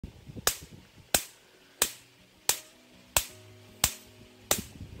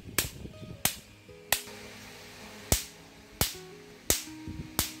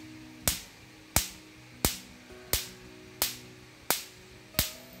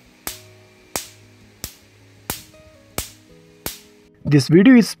This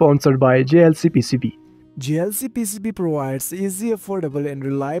video is sponsored by JLCPCB. JLCPCB provides easy, affordable, and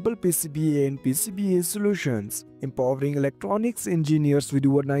reliable PCBA and PCBA solutions, empowering electronics engineers with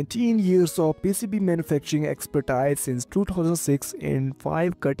over 19 years of PCB manufacturing expertise since 2006 in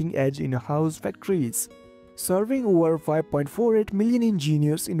 5 cutting-edge in-house factories. Serving over 5.48 million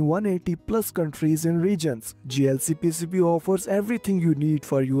engineers in 180 plus countries and regions, JLCPCB offers everything you need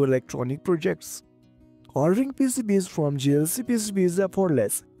for your electronic projects. Ordering PCBs from JLCPCB is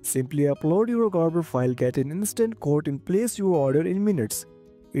effortless. Simply upload your order file, get an instant quote, and place your order in minutes.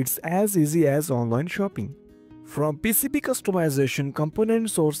 It's as easy as online shopping. From PCB customization, component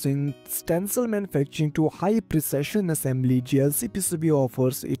sourcing, stencil manufacturing to high precision assembly, JLCPCB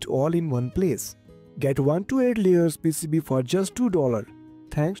offers it all in one place. Get 1 to 8 layers PCB for just $2.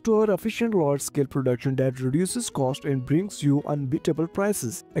 Thanks to our efficient large-scale production that reduces cost and brings you unbeatable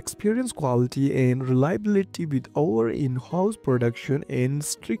prices. Experience quality and reliability with our in-house production and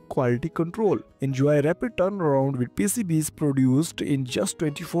strict quality control. Enjoy rapid turnaround with PCBs produced in just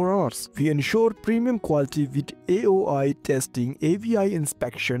 24 hours. We ensure premium quality with AOI testing, AVI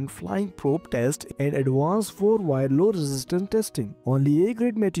inspection, flying probe test, and advanced 4-wire low-resistance testing. Only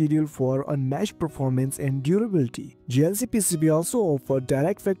A-grade material for unmatched performance and durability. JLCPCB also offers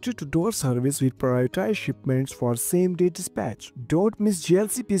direct factory-to-door service with prioritized shipments for same-day dispatch. Don't miss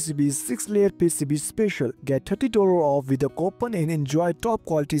JLCPCB's 6-layer PCB special. Get $30 off with a coupon and enjoy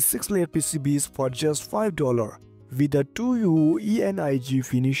top-quality 6-layer PCBs for just $5. With a 2U ENIG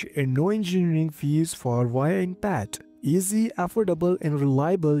finish and no engineering fees for wire and PAT. Easy, affordable, and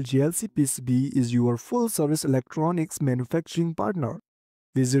reliable, JLCPCB is your full-service electronics manufacturing partner.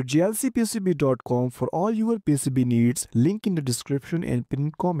 Visit jlcpcb.com for all your PCB needs, link in the description and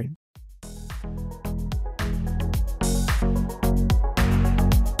pinned comment.